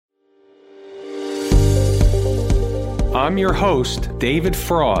I'm your host, David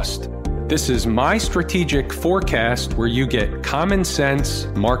Frost. This is my strategic forecast where you get common sense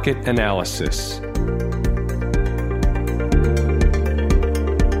market analysis.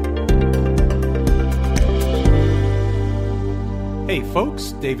 Hey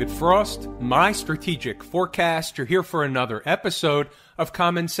folks, David Frost, my strategic forecast. You're here for another episode of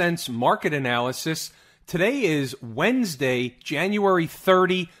Common Sense Market Analysis. Today is Wednesday, January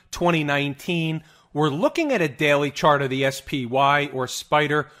 30, 2019. We're looking at a daily chart of the SPY or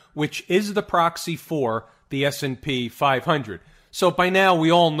SPDR, which is the proxy for the S&P 500. So by now we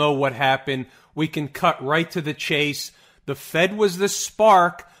all know what happened. We can cut right to the chase. The Fed was the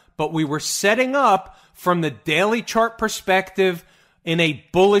spark, but we were setting up from the daily chart perspective in a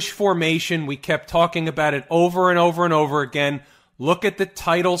bullish formation. We kept talking about it over and over and over again. Look at the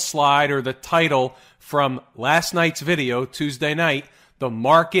title slide or the title from last night's video, Tuesday night. The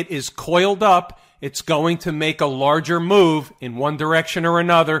market is coiled up. It's going to make a larger move in one direction or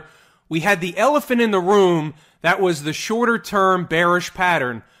another. We had the elephant in the room. That was the shorter term bearish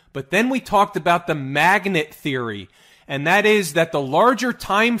pattern. But then we talked about the magnet theory. And that is that the larger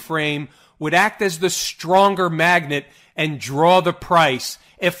time frame would act as the stronger magnet and draw the price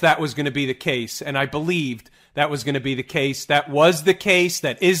if that was going to be the case. And I believed that was going to be the case. That was the case.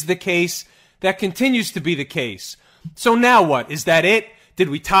 That is the case. That continues to be the case. So now what? Is that it? Did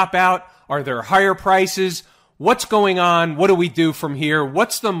we top out? Are there higher prices? What's going on? What do we do from here?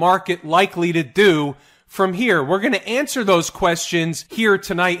 What's the market likely to do from here? We're going to answer those questions here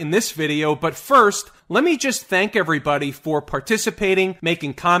tonight in this video. But first, let me just thank everybody for participating,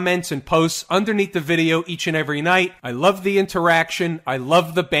 making comments and posts underneath the video each and every night. I love the interaction. I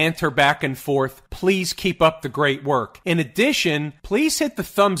love the banter back and forth. Please keep up the great work. In addition, please hit the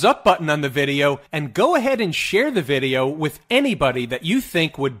thumbs up button on the video and go ahead and share the video with anybody that you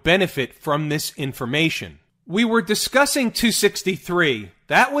think would benefit from this information. We were discussing 263.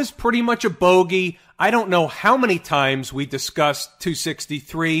 That was pretty much a bogey. I don't know how many times we discussed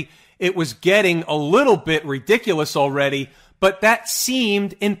 263. It was getting a little bit ridiculous already, but that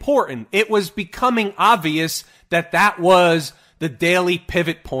seemed important. It was becoming obvious that that was the daily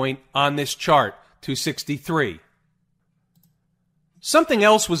pivot point on this chart, 263. Something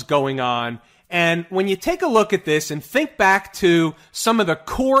else was going on, and when you take a look at this and think back to some of the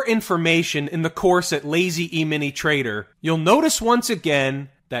core information in the course at Lazy E-mini Trader, you'll notice once again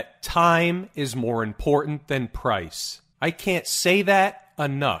that time is more important than price. I can't say that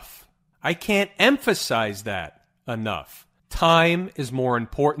enough. I can't emphasize that enough. Time is more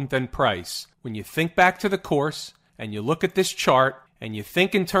important than price. When you think back to the course and you look at this chart and you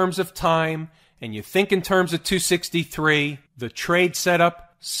think in terms of time and you think in terms of 263, the trade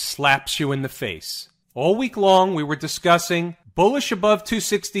setup slaps you in the face. All week long we were discussing bullish above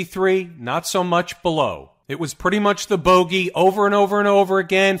 263, not so much below. It was pretty much the bogey over and over and over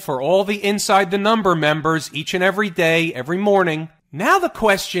again for all the Inside the Number members each and every day, every morning. Now the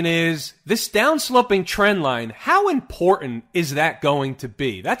question is, this downsloping trend line, how important is that going to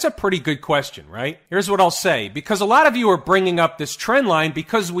be? That's a pretty good question, right? Here's what I'll say, because a lot of you are bringing up this trend line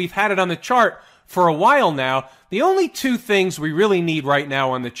because we've had it on the chart for a while now. The only two things we really need right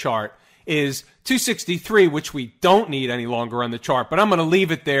now on the chart is 263, which we don't need any longer on the chart, but I'm going to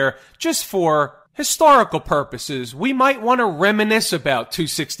leave it there just for historical purposes. We might want to reminisce about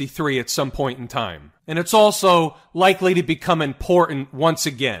 263 at some point in time. And it's also likely to become important once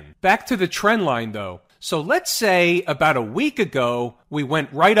again. Back to the trend line though. So let's say about a week ago, we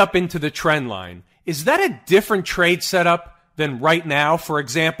went right up into the trend line. Is that a different trade setup than right now? For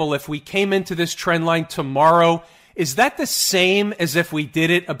example, if we came into this trend line tomorrow, is that the same as if we did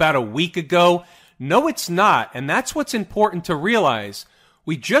it about a week ago? No, it's not. And that's what's important to realize.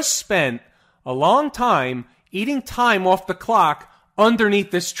 We just spent a long time eating time off the clock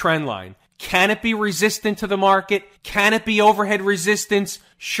underneath this trend line. Can it be resistant to the market? Can it be overhead resistance?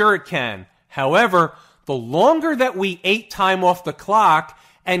 Sure it can. However, the longer that we ate time off the clock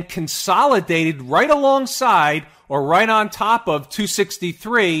and consolidated right alongside or right on top of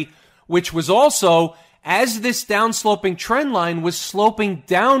 263, which was also, as this downsloping trend line was sloping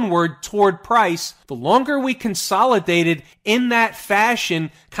downward toward price, the longer we consolidated in that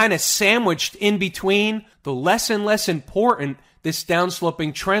fashion, kind of sandwiched in between, the less and less important this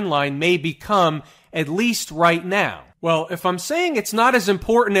downsloping trend line may become, at least right now. Well, if I'm saying it's not as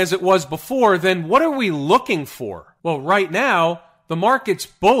important as it was before, then what are we looking for? Well, right now, the market's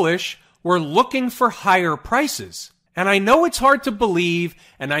bullish. We're looking for higher prices. And I know it's hard to believe,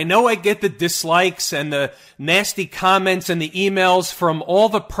 and I know I get the dislikes and the nasty comments and the emails from all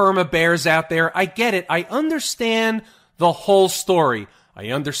the perma bears out there. I get it. I understand the whole story. I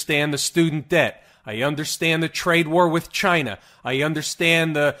understand the student debt. I understand the trade war with China. I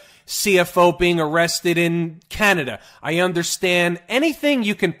understand the CFO being arrested in Canada. I understand anything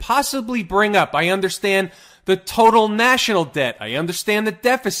you can possibly bring up. I understand the total national debt. I understand the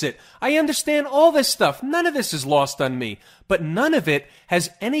deficit. I understand all this stuff. None of this is lost on me. But none of it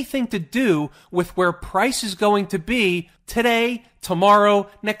has anything to do with where price is going to be today, tomorrow,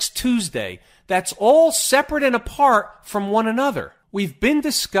 next Tuesday. That's all separate and apart from one another. We've been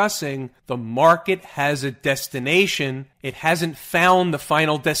discussing the market has a destination. It hasn't found the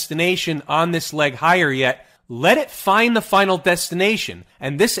final destination on this leg higher yet. Let it find the final destination.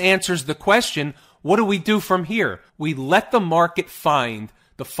 And this answers the question, what do we do from here? We let the market find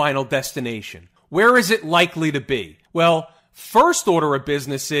the final destination. Where is it likely to be? Well, first order of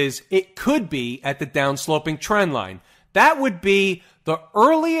business is it could be at the downsloping trend line. That would be the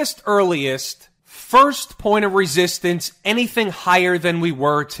earliest first point of resistance, anything higher than we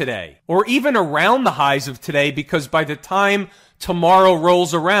were today, or even around the highs of today, because by the time tomorrow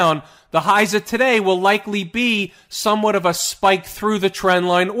rolls around, the highs of today will likely be somewhat of a spike through the trend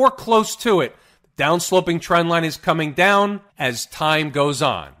line or close to it. The downsloping trend line is coming down as time goes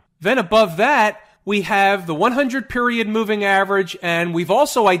on. Then above that, we have the 100 period moving average, and we've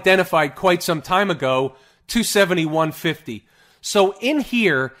also identified quite some time ago 271.50. So in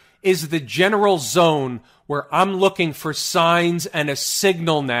here is the general zone where I'm looking for signs and a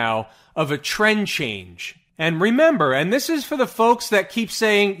signal now of a trend change. And remember, and this is for the folks that keep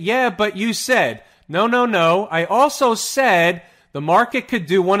saying, yeah, but you said. No. I also said the market could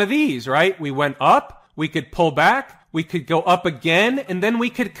do one of these, right? We went up, we could pull back, we could go up again, and then we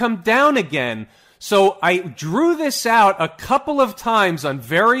could come down again. So I drew this out a couple of times on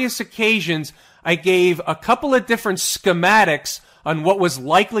various occasions. I gave a couple of different schematics on what was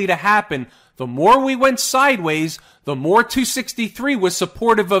likely to happen. The more we went sideways, the more 263 was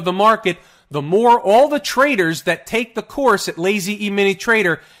supportive of the market, the more all the traders that take the course at Lazy E-mini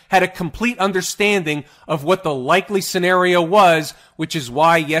Trader had a complete understanding of what the likely scenario was, which is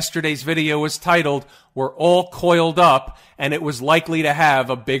why yesterday's video was titled, "We're all coiled up," and it was likely to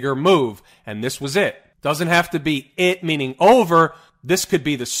have a bigger move. And this was it. Doesn't have to be it, meaning over. This could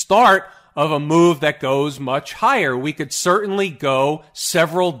be the start of a move that goes much higher. We could certainly go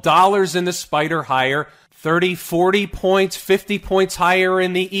several dollars in the spider higher. 30, 40 points, 50 points higher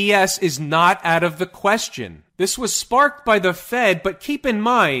in the ES is not out of the question. This was sparked by the Fed, but keep in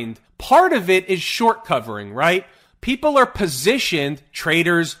mind, part of it is short covering, right? People are positioned,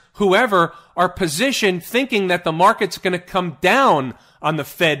 traders, whoever, are positioned thinking that the market's going to come down on the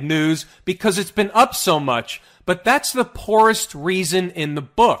Fed news because it's been up so much. But that's the poorest reason in the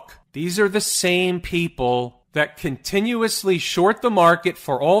book. These are the same people that continuously short the market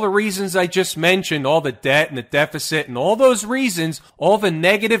for all the reasons I just mentioned, all the debt and the deficit and all those reasons, all the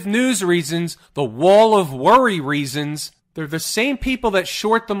negative news reasons, the wall of worry reasons. They're the same people that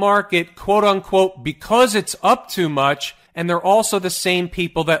short the market, quote unquote, because it's up too much, and they're also the same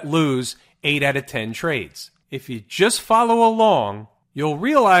people that lose 8 out of 10 trades. If you just follow along, you'll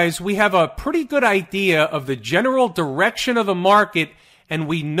realize we have a pretty good idea of the general direction of the market, and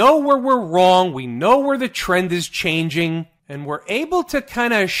we know where we're wrong, we know where the trend is changing, and we're able to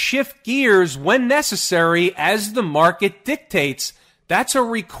kind of shift gears when necessary as the market dictates. That's a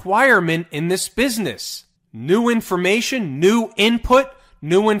requirement in this business. New information, new input,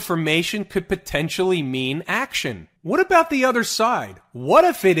 new information could potentially mean action. What about the other side? What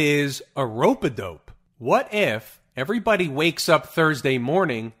if it is a rope-a-dope? What if everybody wakes up Thursday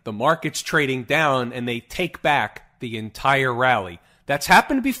morning, the market's trading down, and they take back the entire rally? That's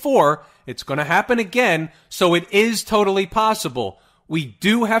happened before. It's going to happen again. So it is totally possible. We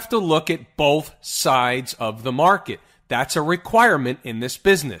do have to look at both sides of the market. That's a requirement in this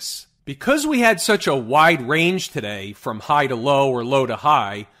business. Because we had such a wide range today from high to low or low to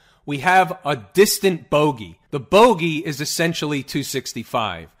high, we have a distant bogey. The bogey is essentially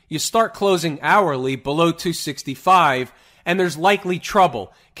 265. You start closing hourly below 265 and there's likely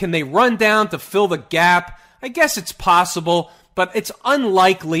trouble. Can they run down to fill the gap? I guess it's possible, but it's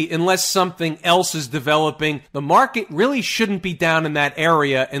unlikely unless something else is developing. The market really shouldn't be down in that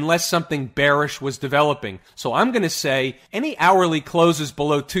area unless something bearish was developing. So I'm going to say any hourly closes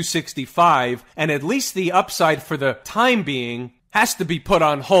below 265, and at least the upside for the time being has to be put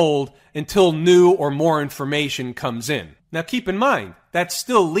on hold until new or more information comes in. Now keep in mind, that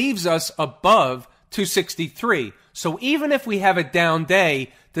still leaves us above 263. So even if we have a down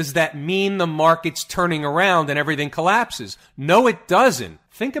day, does that mean the market's turning around and everything collapses? No, it doesn't.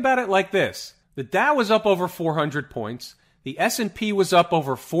 Think about it like this. The Dow was up over 400 points. The S&P was up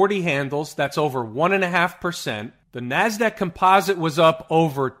over 40 handles. That's over 1.5%. The NASDAQ composite was up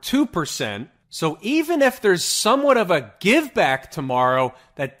over 2%. So even if there's somewhat of a give back tomorrow,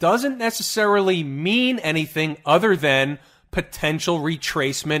 that doesn't necessarily mean anything other than potential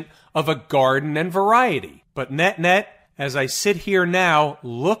retracement of a garden and variety. But net, as I sit here now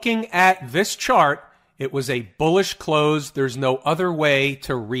looking at this chart, it was a bullish close. There's no other way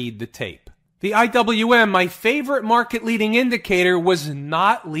to read the tape. The IWM, my favorite market leading indicator, was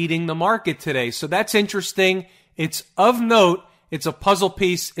not leading the market today. So that's interesting. It's of note. It's a puzzle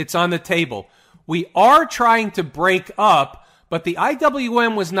piece. It's on the table. We are trying to break up, but the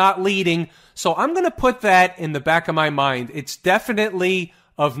IWM was not leading. So I'm going to put that in the back of my mind. It's definitely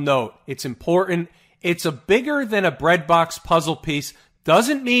of note. It's important. It's a bigger than a breadbox puzzle piece.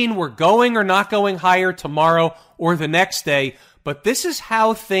 Doesn't mean we're going or not going higher tomorrow or the next day, but this is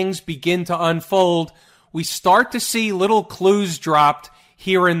how things begin to unfold. We start to see little clues dropped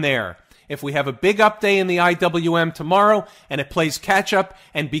here and there. If we have a big up day in the IWM tomorrow and it plays catch up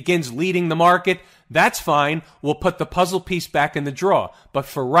and begins leading the market, that's fine. We'll put the puzzle piece back in the draw. But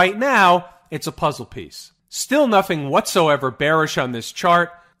for right now, it's a puzzle piece. Still nothing whatsoever bearish on this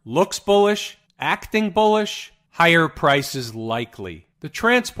chart. Looks bullish, acting bullish, higher prices likely. The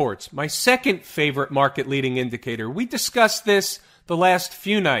transports, my second favorite market leading indicator. We discussed this the last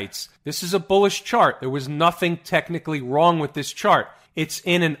few nights. This is a bullish chart. There was nothing technically wrong with this chart. It's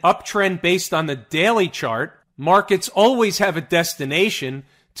in an uptrend based on the daily chart. Markets always have a destination.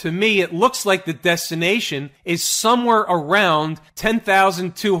 To me, it looks like the destination is somewhere around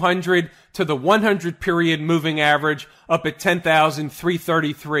 10,200 to the 100 period moving average up at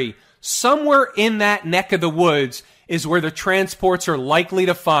 10,333. Somewhere in that neck of the woods is where the transports are likely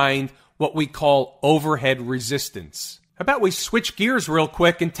to find what we call overhead resistance. How about we switch gears real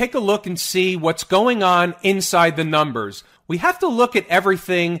quick and take a look and see what's going on inside the numbers. We have to look at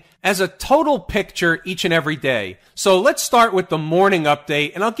everything as a total picture each and every day. So let's start with the morning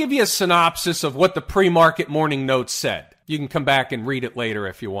update, and I'll give you a synopsis of what the pre-market morning notes said. You can come back and read it later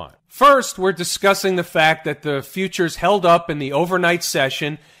if you want. First, we're discussing the fact that the futures held up in the overnight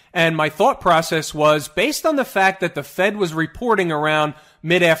session. And my thought process was, based on the fact that the Fed was reporting around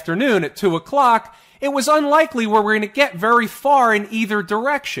mid-afternoon at 2 o'clock, it was unlikely we were going to get very far in either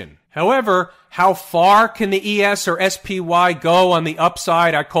direction. However, how far can the ES or SPY go on the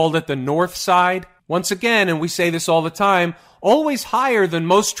upside? I called it the north side. Once again, and we say this all the time, always higher than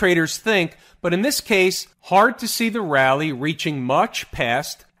most traders think, but in this case, hard to see the rally reaching much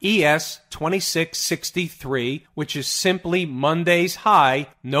past ES 2663, which is simply Monday's high,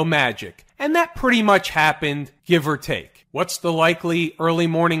 no magic. And that pretty much happened, give or take. What's the likely early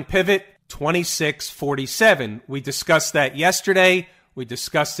morning pivot? 2647. We discussed that yesterday. We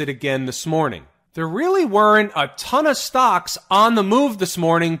discussed it again this morning. There really weren't a ton of stocks on the move this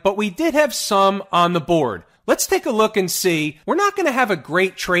morning, but we did have some on the board. Let's take a look and see. We're not going to have a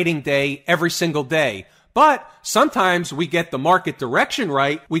great trading day every single day. But sometimes we get the market direction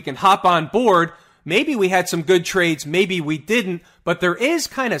right. We can hop on board. Maybe we had some good trades. Maybe we didn't. But there is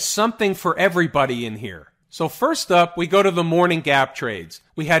kind of something for everybody in here. So first up, we go to the morning gap trades.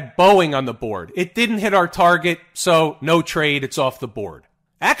 We had Boeing on the board. It didn't hit our target, so no trade. It's off the board.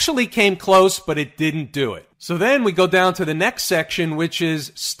 Actually came close, but it didn't do it. So then we go down to the next section, which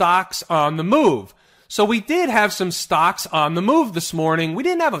is stocks on the move. So we did have some stocks on the move this morning. We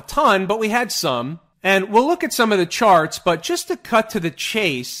didn't have a ton, but we had some. And we'll look at some of the charts, but just to cut to the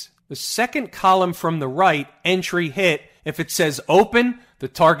chase, the second column from the right, entry hit. If it says open, the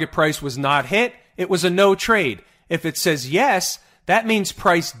target price was not hit. It was a no trade. If it says yes, that means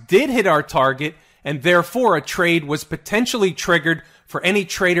price did hit our target, and therefore a trade was potentially triggered for any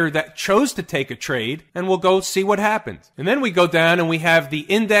trader that chose to take a trade, and we'll go see what happens. And then we go down and we have the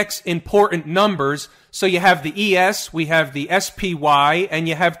index important numbers. So you have the ES, we have the SPY, and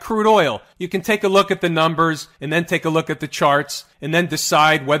you have crude oil. You can take a look at the numbers and then take a look at the charts and then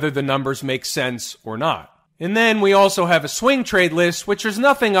decide whether the numbers make sense or not. And then we also have a swing trade list, which there's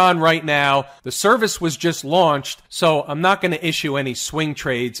nothing on right now. The service was just launched, so I'm not going to issue any swing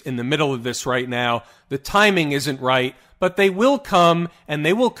trades in the middle of this right now. The timing isn't right, but they will come, and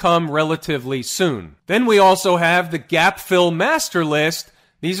they will come relatively soon. Then we also have the gap fill master list.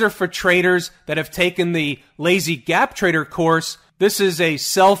 These are for traders that have taken the Lazy Gap Trader course. This is a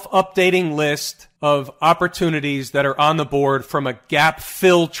self-updating list of opportunities that are on the board from a gap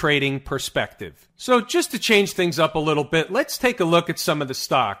fill trading perspective. So just to change things up a little bit, let's take a look at some of the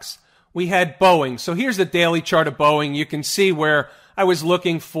stocks. We had Boeing. So here's the daily chart of Boeing. You can see where I was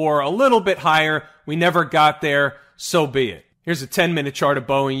looking for a little bit higher. We never got there. So be it. Here's a 10-minute chart of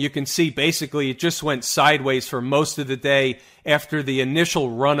Boeing. You can see basically it just went sideways for most of the day after the initial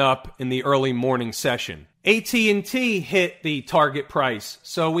run-up in the early morning session. AT&T hit the target price.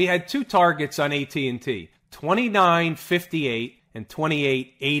 So we had two targets on AT&T, $29.58 and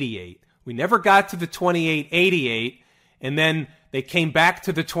 $28.88. We never got to the $28.88, and then they came back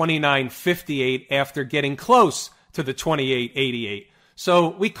to the $29.58 after getting close to the $28.88. So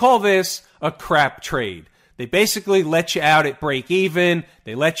we call this a crap trade. They basically let you out at break even.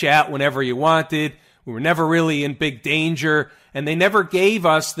 They let you out whenever you wanted. We were never really in big danger, and they never gave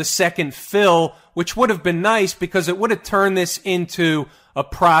us the second fill, which would have been nice because it would have turned this into a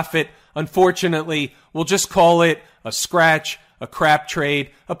profit. Unfortunately, we'll just call it a scratch, a crap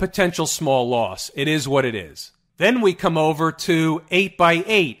trade, a potential small loss. It is what it is. Then we come over to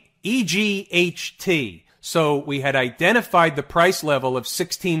 8x8, EGHT. So we had identified the price level of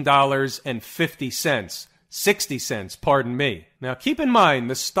 $16.50. 60 cents, pardon me. Now keep in mind,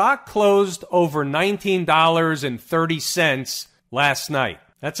 the stock closed over $19.30 last night.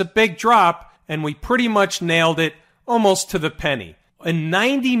 That's a big drop, and we pretty much nailed it almost to the penny. In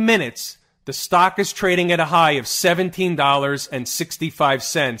 90 minutes, the stock is trading at a high of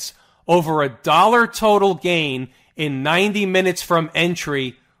 $17.65, over $1 total gain in 90 minutes from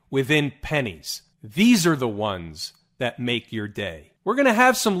entry within pennies. These are the ones that make your day. We're going to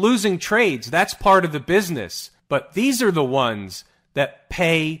have some losing trades. That's part of the business. But these are the ones that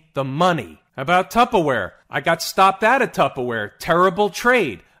pay the money. How about Tupperware? I got stopped out of Tupperware. Terrible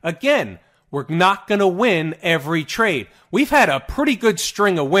trade. Again, we're not going to win every trade. We've had a pretty good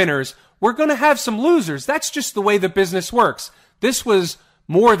string of winners. We're going to have some losers. That's just the way the business works. This was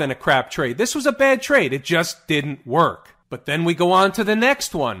more than a crap trade. This was a bad trade. It just didn't work. But then we go on to the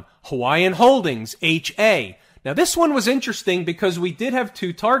next one. Hawaiian Holdings, HA. Now, this one was interesting because we did have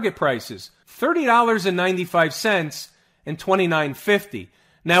two target prices, $30.95 and $29.50.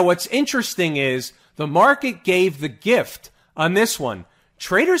 Now, what's interesting is the market gave the gift on this one.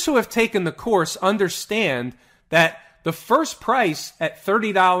 Traders who have taken the course understand that the first price at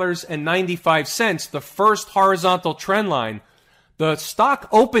 $30.95, the first horizontal trend line, the stock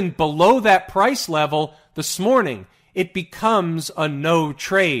opened below that price level this morning. It becomes a no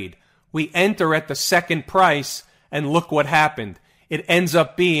trade. We enter at the second price, and look what happened. It ends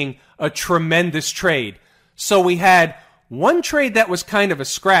up being a tremendous trade. So we had one trade that was kind of a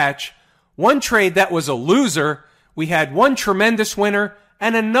scratch, one trade that was a loser, we had one tremendous winner,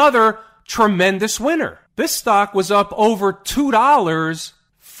 and another tremendous winner. This stock was up over $2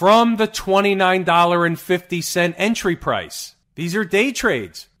 from the $29.50 entry price. These are day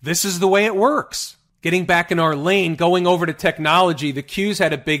trades. This is the way it works. Getting back in our lane, going over to technology, the Qs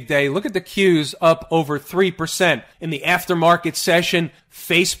had a big day. Look at the Qs up over 3%. In the aftermarket session,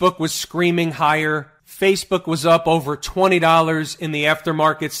 Facebook was screaming higher. Facebook was up over $20 in the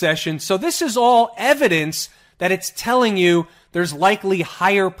aftermarket session. So this is all evidence that it's telling you there's likely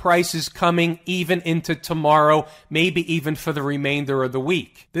higher prices coming even into tomorrow, maybe even for the remainder of the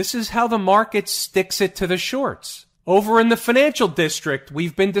week. This is how the market sticks it to the shorts. Over in the financial district,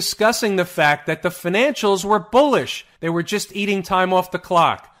 we've been discussing the fact that the financials were bullish. They were just eating time off the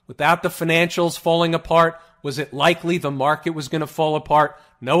clock. Without the financials falling apart, was it likely the market was going to fall apart?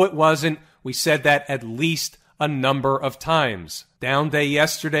 No, it wasn't. We said that at least a number of times. Down day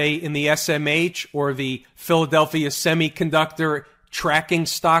yesterday in the SMH, or the Philadelphia Semiconductor tracking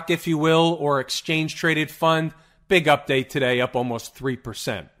stock, if you will, or exchange traded fund. Big update today, up almost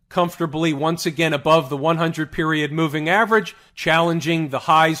 3%. Comfortably once again above the 100-period moving average, challenging the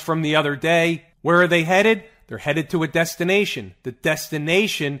highs from the other day. Where are they headed? They're headed to a destination. The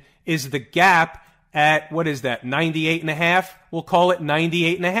destination is the gap at, 98.5? We'll call it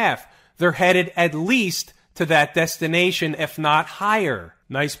 98.5. They're headed at least to that destination, if not higher.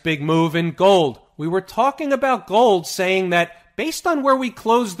 Nice big move in gold. We were talking about gold, saying that based on where we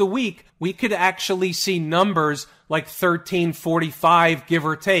closed the week, we could actually see numbers like 1345, give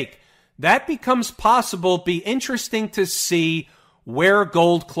or take. That becomes possible. Be interesting to see where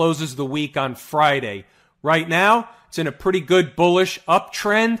gold closes the week on Friday. Right now, it's in a pretty good bullish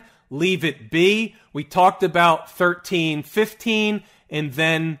uptrend. Leave it be. We talked about 1315, and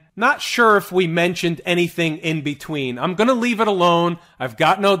then not sure if we mentioned anything in between. I'm going to leave it alone. I've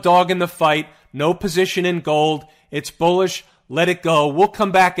got no dog in the fight, no position in gold. It's bullish. Let it go. We'll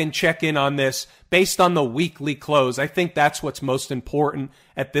come back and check in on this based on the weekly close. I think that's what's most important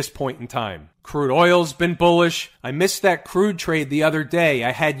at this point in time. Crude oil's been bullish. I missed that crude trade the other day.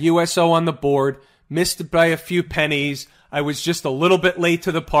 I had USO on the board, missed it by a few pennies. I was just a little bit late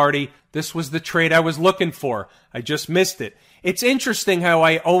to the party. This was the trade I was looking for. I just missed it. It's interesting how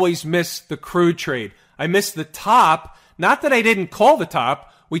I always miss the crude trade. I missed the top. Not that I didn't call the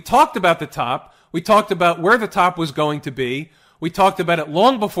top. We talked about the top. We talked about where the top was going to be. We talked about it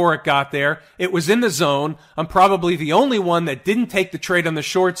long before it got there. It was in the zone. I'm probably the only one that didn't take the trade on the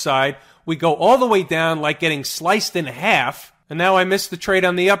short side. We go all the way down like getting sliced in half. And now I missed the trade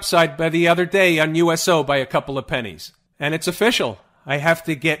on the upside by the other day on USO by a couple of pennies. And it's official. I have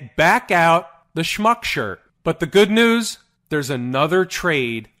to get back out the schmuck shirt. But the good news, there's another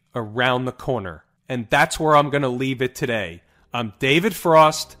trade around the corner. And that's where I'm going to leave it today. I'm David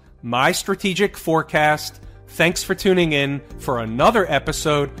Frost, My Strategic Forecast. Thanks for tuning in for another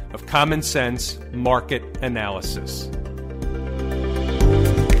episode of Common Sense Market Analysis.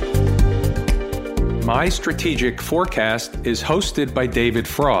 My Strategic Forecast is hosted by David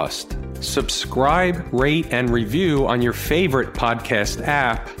Frost. Subscribe, rate, and review on your favorite podcast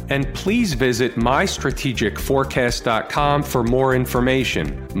app, and please visit mystrategicforecast.com for more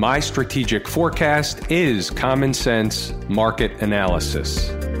information. My Strategic Forecast is common sense market analysis.